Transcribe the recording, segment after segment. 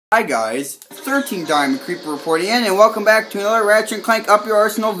Hi guys, 13 Diamond Creeper reporting in, and welcome back to another Ratchet and Clank Up Your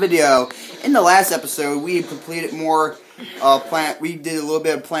Arsenal video. In the last episode, we completed more we did a little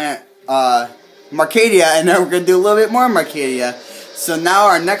bit of planet Marcadia, and now we're going to do a little bit more Marcadia. So now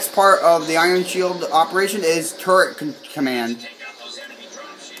our next part of the Iron Shield operation is turret command.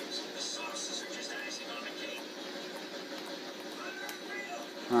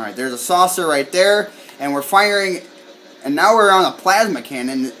 Alright, there's a saucer right there, and we're firing, and now we're on a plasma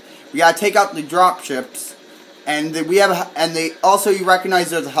cannon. We gotta take out the drop ships, and we have, and they also, you recognize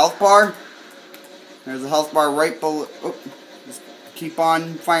there's a health bar. There's a health bar right below. Oh, just keep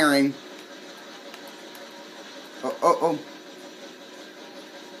on firing. Oh.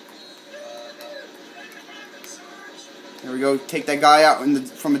 There we go. Take that guy out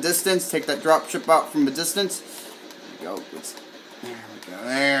from a distance. Take that drop ship out from a distance. There we go.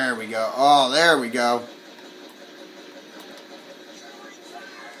 There we go. Oh, there we go.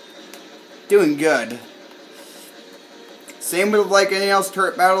 Doing good. Same with like any else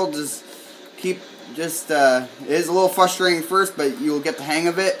turret battle. Just it is a little frustrating first, but you'll get the hang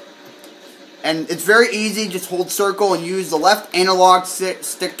of it. And it's very easy. Just hold circle and use the left analog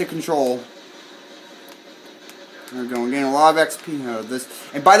stick to control. There we go. We're getting a lot of XP out of this.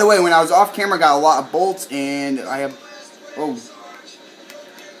 And by the way, when I was off camera, I got a lot of bolts, and I have. Oh.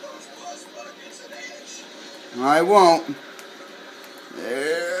 I won't.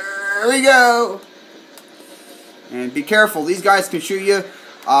 There we go. And be careful. These guys can shoot you.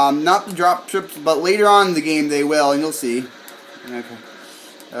 Not the drop ships, but later on in the game they will, and you'll see. Okay.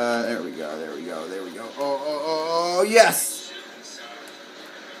 There we go. Oh, yes.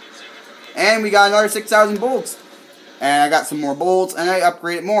 And we got another 6,000 bolts. And I got some more bolts, and I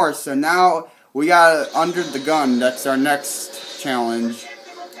upgraded more. So now we got under the gun. That's our next challenge.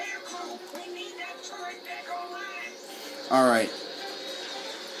 Alright.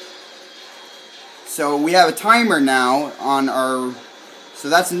 So we have a timer now on our. So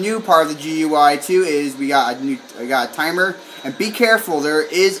that's a new part of the GUI too. Is we got a timer, and be careful. There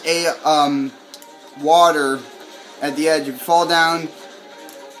is a water at the edge. If you fall down,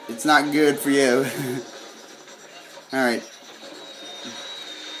 it's not good for you. All right.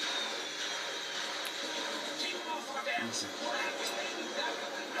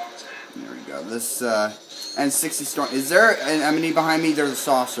 There we go. This N60 storm. Is there an enemy behind me? There's a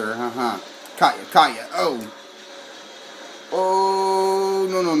saucer. Caught ya. Oh,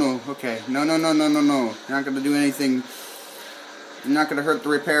 no. Okay. No. You're not going to do anything. You're not going to hurt the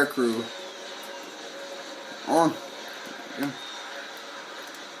repair crew. Oh. Yeah.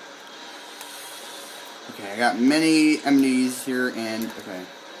 Okay, I got many enemies here, and, okay.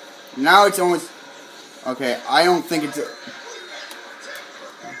 Now it's almost, okay, I don't think it's,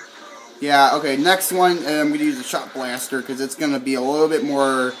 yeah, okay, next one, I'm going to use a shot blaster, because it's going to be a little bit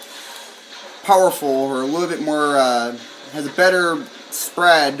more powerful, or a little bit more, has a better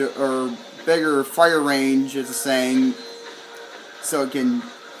spread, or bigger fire range, as a saying, so it can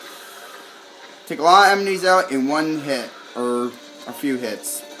take a lot of enemies out in one hit, or a few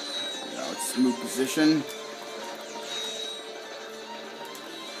hits. Now let's move position.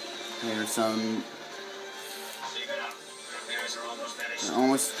 There's some. They're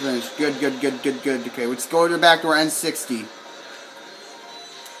almost finished. Good. Okay, let's go to the back door, N60.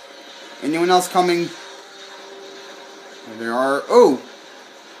 Anyone else coming? There are. Oh!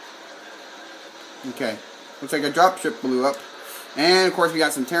 Okay. Looks like a dropship blew up. And, of course, we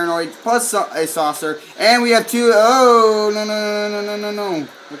got some Terranoids, plus a saucer. And we have two. Oh!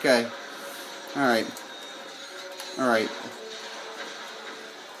 No. Okay. Alright.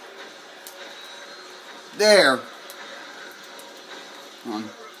 There. Come on.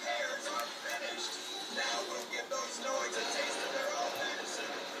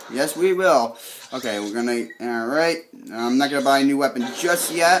 Yes, we will. Okay, we're gonna. Alright. I'm not gonna buy a new weapon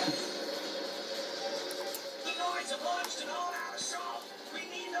just yet.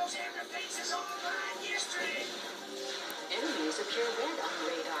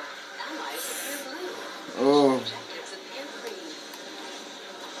 Oh.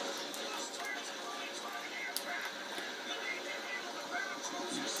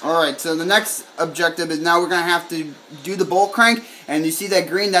 Alright, so the next objective is now we're gonna have to do the bolt crank, and you see that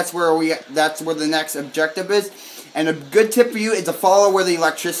green, that's where the next objective is. And a good tip for you is to follow where the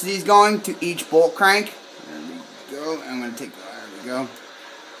electricity is going to each bolt crank. There we go. I'm gonna take there we go.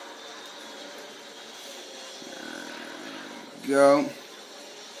 There we go.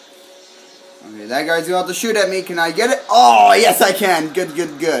 Okay, that guy's going to have to shoot at me. Can I get it? Oh, yes, I can.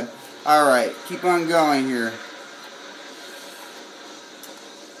 Good. Alright, keep on going here.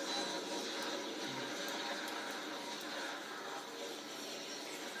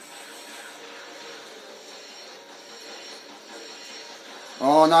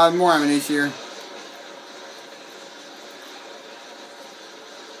 Oh, not more enemies here.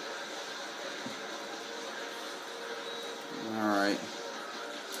 Alright.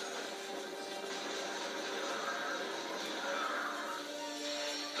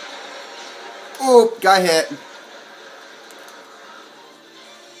 Oh, got hit.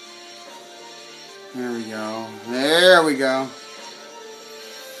 There we go. There we go.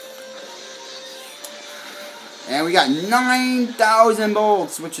 And we got 9,000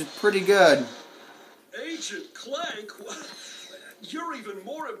 bolts, which is pretty good. Agent Clank? You're even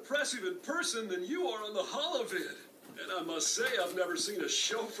more impressive in person than you are on the holovid. And I must say, I've never seen a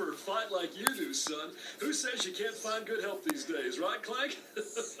chauffeur fight like you do, son. Who says you can't find good help these days, right, Clank?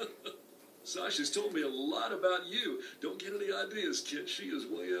 Sasha's told me a lot about you. Don't get any ideas, kid. She is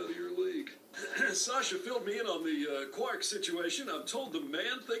way out of your league. Sasha filled me in on the Quarks situation. I'm told the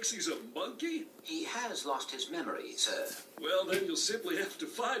man thinks he's a monkey. He has lost his memory, sir. Well, then you'll simply have to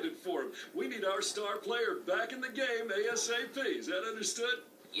find it for him. We need our star player back in the game ASAP. Is that understood?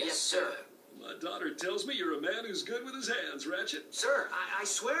 Yes, sir. My daughter tells me you're a man who's good with his hands, Ratchet. Sir, I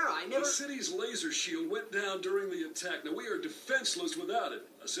swear I never... The city's laser shield went down during the attack. Now, we are defenseless without it.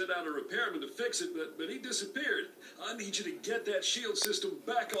 I sent out a repairman to fix it, but he disappeared. I need you to get that shield system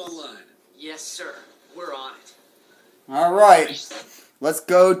back online. Yes, sir. We're on it. Alright. Let's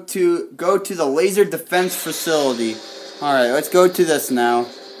go to the laser defense facility. Alright, let's go to this now.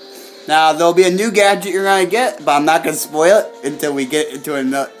 Now, there'll be a new gadget you're going to get, but I'm not going to spoil it until we get into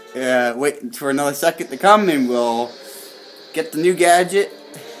another... wait for another second to come and we'll get the new gadget.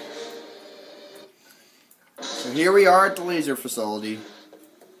 So here we are at the laser facility.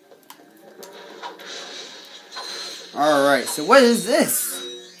 Alright, so what is this?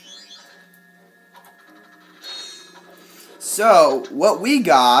 So, what we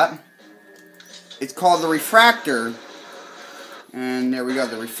got, it's called the refractor. And there we go,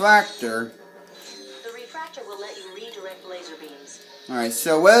 the refractor. The refractor will let you redirect laser beams. Alright,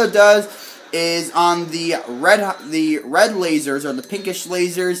 so what it does is on the red lasers, or the pinkish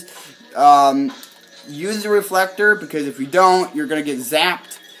lasers, use the reflector, because if you don't, you're going to get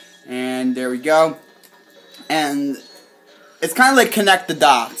zapped. And there we go. And it's kind of like connect the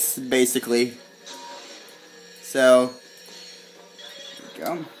dots, basically. So, there we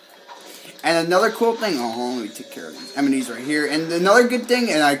go. And another cool thing, let me take care of these enemies right here. And another good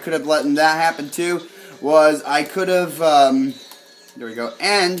thing, and I could have let that happen too, was I could have, there we go.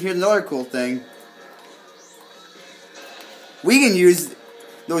 And here's another cool thing. We can use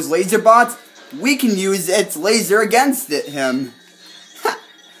those laser bots, we can use its laser against him.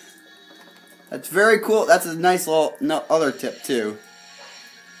 That's very cool. That's a nice little other tip too.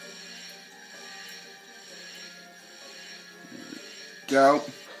 Go.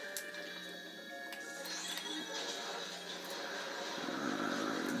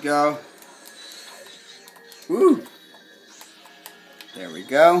 There we go. Woo. There we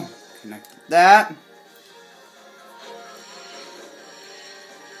go. Connect that.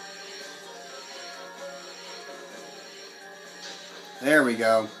 There we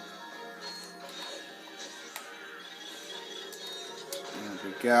go. There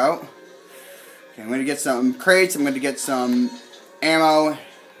we go. Okay, I'm going to get some crates. I'm going to get some ammo.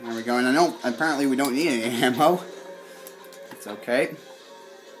 There we go. And I know apparently we don't need any ammo. It's okay.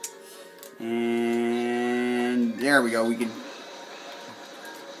 And there we go. We can.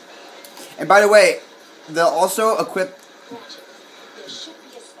 And by the way, they'll also equip.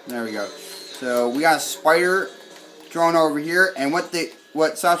 There we go. So we got a spider drone over here, and what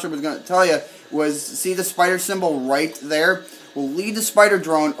Sasha was going to tell you was, see the spider symbol right there? We'll lead the spider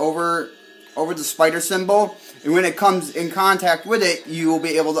drone over the spider symbol, and when it comes in contact with it, you will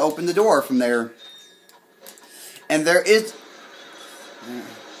be able to open the door from there. And there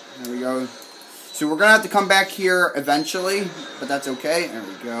we go. So we're going to have to come back here eventually, but that's okay. There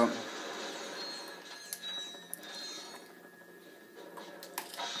we go.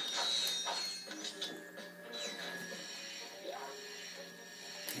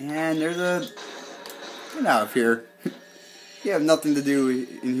 And there's a... Get out of here. You have nothing to do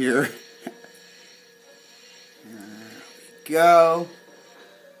in here. There we go.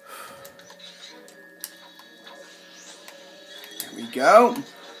 There we go.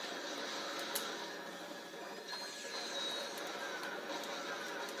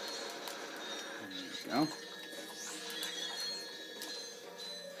 There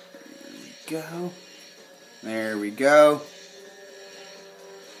we go. There we go.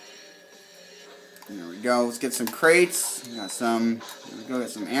 There we go. Let's get some crates. Got some. There we go. Got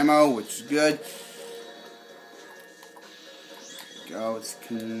some ammo, which is good. There we go. Let's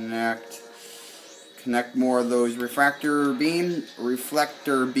connect connect more of those reflector beams.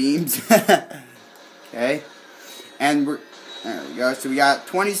 Okay, and there we go. So we got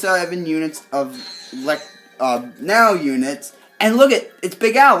 27 units of nano units, and look at it's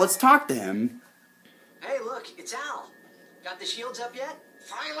Big Al. Let's talk to him. Hey, look, it's Al. Got the shields up yet?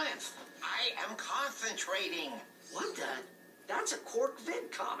 Silence! I am concentrating. What the? That's a Quark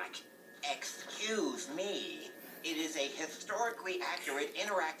vid comic. Excuse me. It is a historically accurate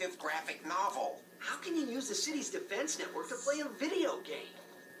interactive graphic novel. How can you use the city's defense network to play a video game?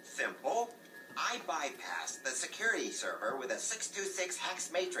 Simple. I bypassed the security server with a 626 hex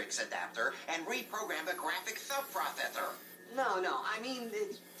matrix adapter and reprogrammed a graphic subprocessor. No, I mean,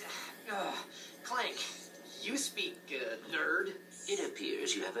 Clank, you speak, nerd. It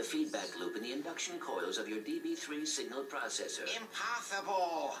appears you have a feedback loop in the induction coils of your DB3 signal processor.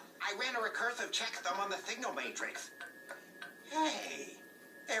 Impossible! I ran a recursive checksum on the signal matrix. Hey,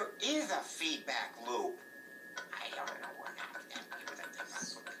 there is a feedback loop. I don't know what happened.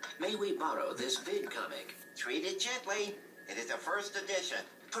 May we borrow this vid comic? Treat it gently. It is a first edition.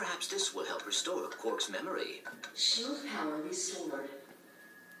 Perhaps this will help restore Quark's memory. Shield power restored.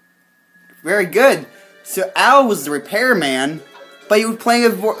 Very good. So Al was the repairman, but he was playing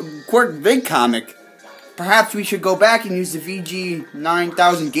a Quark vid comic. Perhaps we should go back and use the VG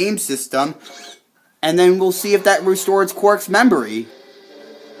 9000 game system, and then we'll see if that restores Quark's memory.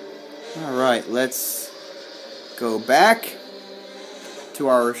 Alright, let's go back to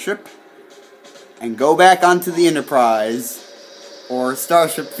our ship and go back onto the Enterprise, or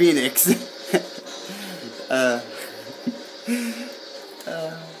Starship Phenix.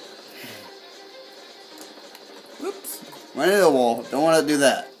 Whoops. Went into the wall. Don't want to do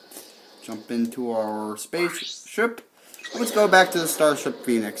that. Jump into our spaceship. Let's go back to the Starship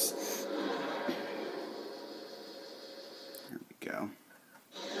Phenix. There we go.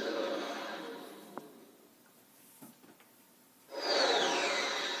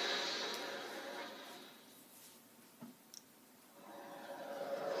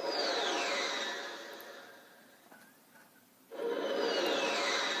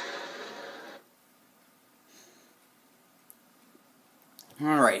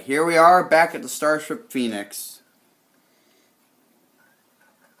 Alright, here we are back at the Starship Phenix.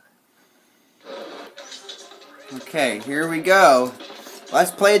 Okay, here we go. Let's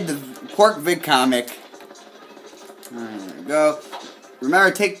play the Quark vid comic. There we go.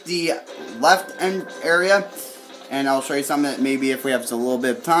 Remember, take the left end area, and I'll show you something that maybe if we have a little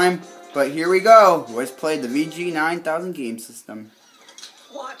bit of time. But here we go. Let's play the VG 9000 game system.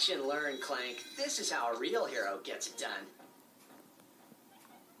 Watch and learn, Clank. This is how a real hero gets it done.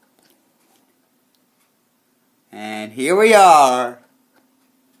 And here we are.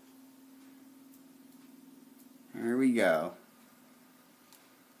 Here we go.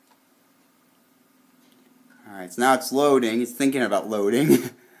 Alright, so now it's loading. It's thinking about loading.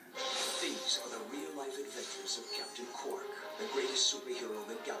 These are the real-life adventures of Captain Quark, the greatest superhero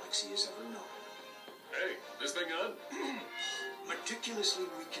the galaxy has ever known. Hey, this thing on? Meticulously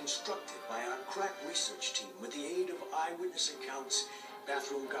reconstructed by our crack research team with the aid of eyewitness accounts,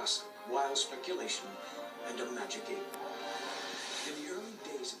 bathroom gossip, wild speculation, and a magic 8-ball. In the early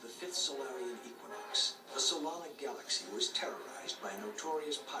days of the 5th Solarian equinox, the Solana galaxy was terrorized by a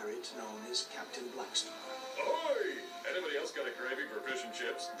notorious pirate known as Captain Blackstar. Ahoy! Anybody else got a craving for fish and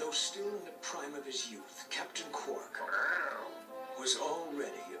chips? Though still in the prime of his youth, Captain Quark was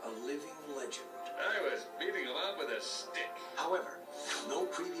already a living legend. I was beating him up with a stick. However, no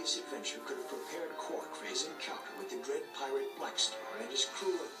previous adventure could have prepared Quark for his encounter with the dread pirate Blackstar and his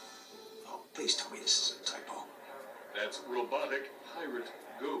crew of... Oh, please tell me this is a typo. That's robotic pirate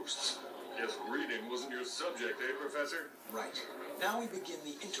ghosts. Guess reading wasn't your subject, eh, Professor? Right. Now we begin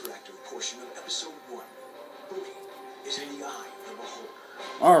the interactive portion of episode 1. Booty is in the eye of the beholder.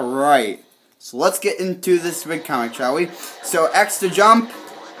 Alright. So let's get into this big comic, shall we? So X to jump.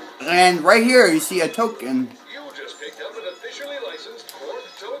 And right here you see a token. You just picked up an officially licensed Quark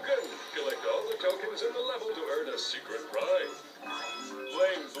token. Collect all the tokens in the level to earn a secret prize.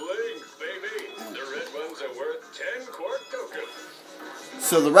 Bling, bling, baby. The red ones are worth 10 Quark tokens.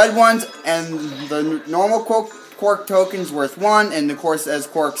 So the red ones and the normal Quark tokens worth 1, and of course, as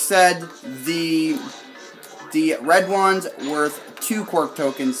Quark said, the red ones worth 2 Quark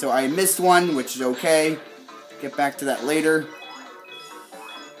tokens. So I missed one, which is okay. Get back to that later.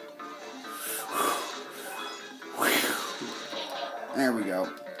 There we go.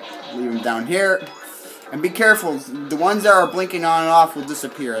 Leave them down here. And be careful, the ones that are blinking on and off will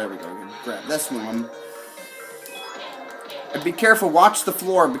disappear. There we go. Grab this one. And be careful, watch the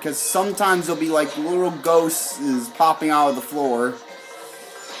floor, because sometimes there'll be like little ghosts popping out of the floor.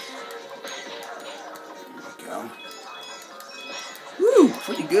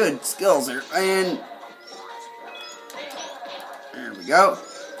 pretty good skills there. And there we go.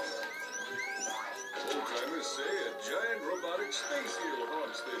 Old-timers say a giant robotic space eel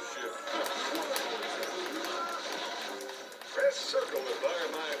haunts this ship. Press circle to fire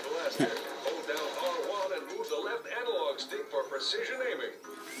my blaster. Hold down R1 and move the left analog stick for precision aiming.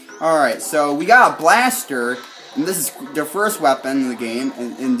 Alright, so we got a blaster, and this is their first weapon in the game.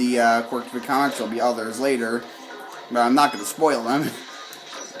 In the Quarks comics, there'll be others later, but I'm not going to spoil them.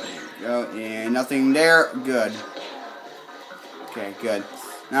 There we go, and nothing there. Good. Okay, good.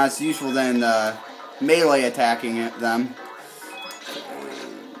 Now it's useful then melee attacking them.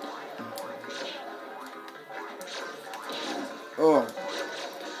 Oh.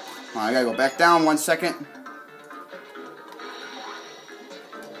 I gotta go back down 1 second.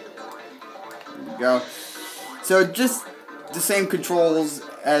 There we go. So just the same controls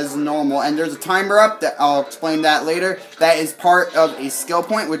as normal, and there's a timer up that I'll explain that later. That is part of a skill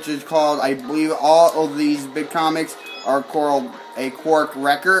point, which is called, I believe all of these big comics are called a Quark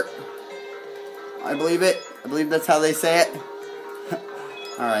record. I believe it. I believe that's how they say it.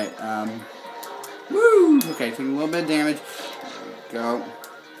 Alright, woo! Okay, taking a little bit of damage. There we go.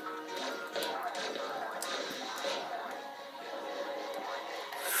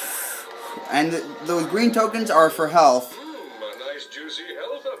 And those green tokens are for health. A nice juicy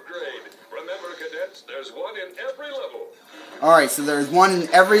health upgrade. Remember, cadets, there's one in every level. Alright, so there's one in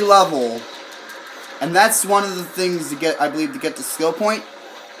every level. And that's one of the things to get, I believe, to get the skill point.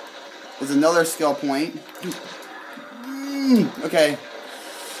 There's another skill point. Okay.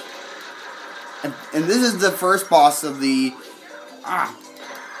 And this is the first boss of the...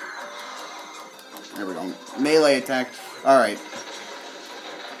 There we go. Melee attack. Alright.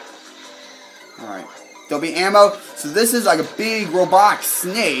 Alright. There'll be ammo. So this is like a big robotic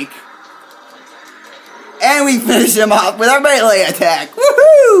snake. And we finish him off with our melee attack.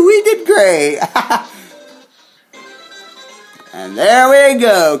 Woohoo! We did great. And there we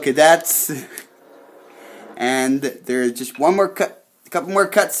go, cadets. And there's just one more a couple more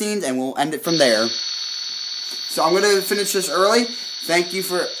cutscenes, and we'll end it from there. So I'm gonna finish this early. Thank you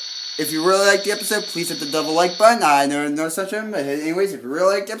for. If you really liked the episode, please hit the double like button. I know no such one, but anyways, if you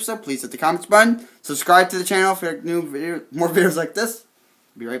really liked the episode, please hit the comments button. Subscribe to the channel for more videos like this.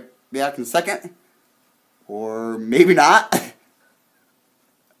 Be right back in a second. Or maybe not.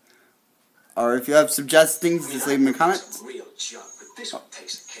 Or if you have suggestions, just leave them in the comments. Real junk, but this one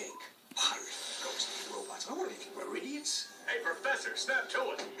tastes the cake. Pirates, ghosts, robots. I want anything. We're idiots. Hey, Professor, snap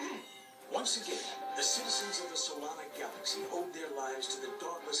to it. Once again, the citizens of the Solana Galaxy owed their lives to the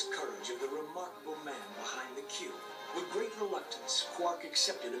dauntless courage of the remarkable man behind the cube. With great reluctance, Quark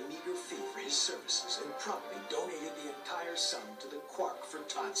accepted a meager fee for his services and promptly donated the entire sum to the Quark for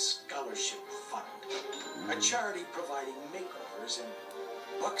Tots Scholarship Fund, a charity providing makeovers and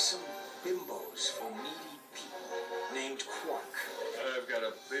buxom bimbos for needy people named Quark. I've got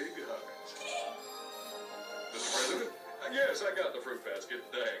a big heart. Mr. President? Yes, I got the fruit basket,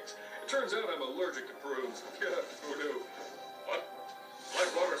 thanks. It turns out I'm allergic to prunes. Who knew? What?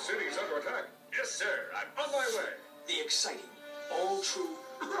 Blackwater City's under attack? Yes, sir. I'm on my way. The exciting, all-true,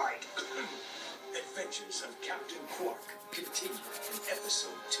 right, adventures of Captain Quark continue in Episode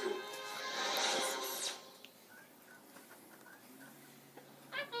 2.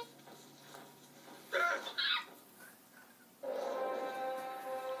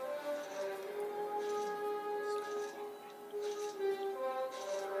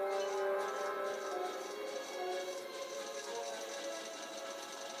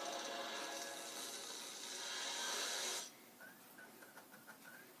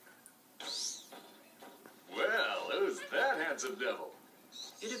 Handsome devil.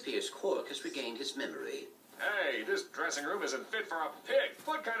 It appears Quark has regained his memory. Hey, this dressing room isn't fit for a pig.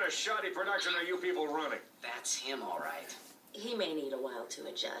 What kind of shoddy production are you people running? That's him, all right. He may need a while to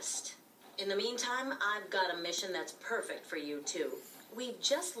adjust. In the meantime, I've got a mission that's perfect for you two. We've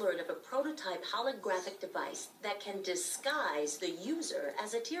just learned of a prototype holographic device that can disguise the user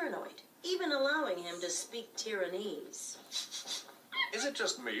as a Tyrannoid, even allowing him to speak Tyrannese. Is it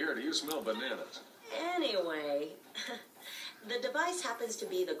just me, or do you smell bananas? Anyway, the device happens to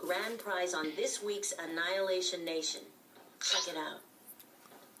be the grand prize on this week's Annihilation Nation. Check it out.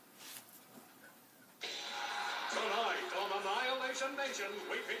 Tonight on Annihilation Nation,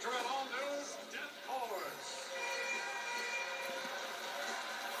 we feature an all-new Death Course.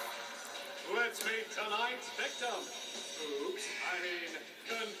 Let's meet tonight's victim.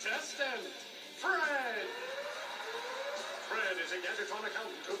 Contestant, Fred. Fred is a Gadgetron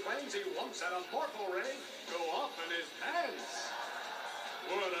accountant who claims he once had a mortal ray go off in his pants.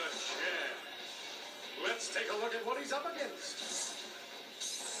 What a sham. Let's take a look at what he's up against.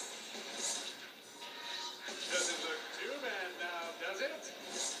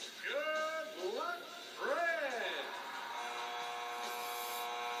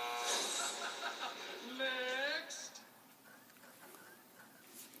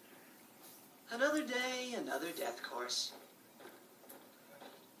 Yay, another death course.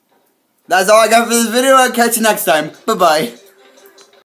 That's all I got for this video. I'll catch you next time. Bye-bye.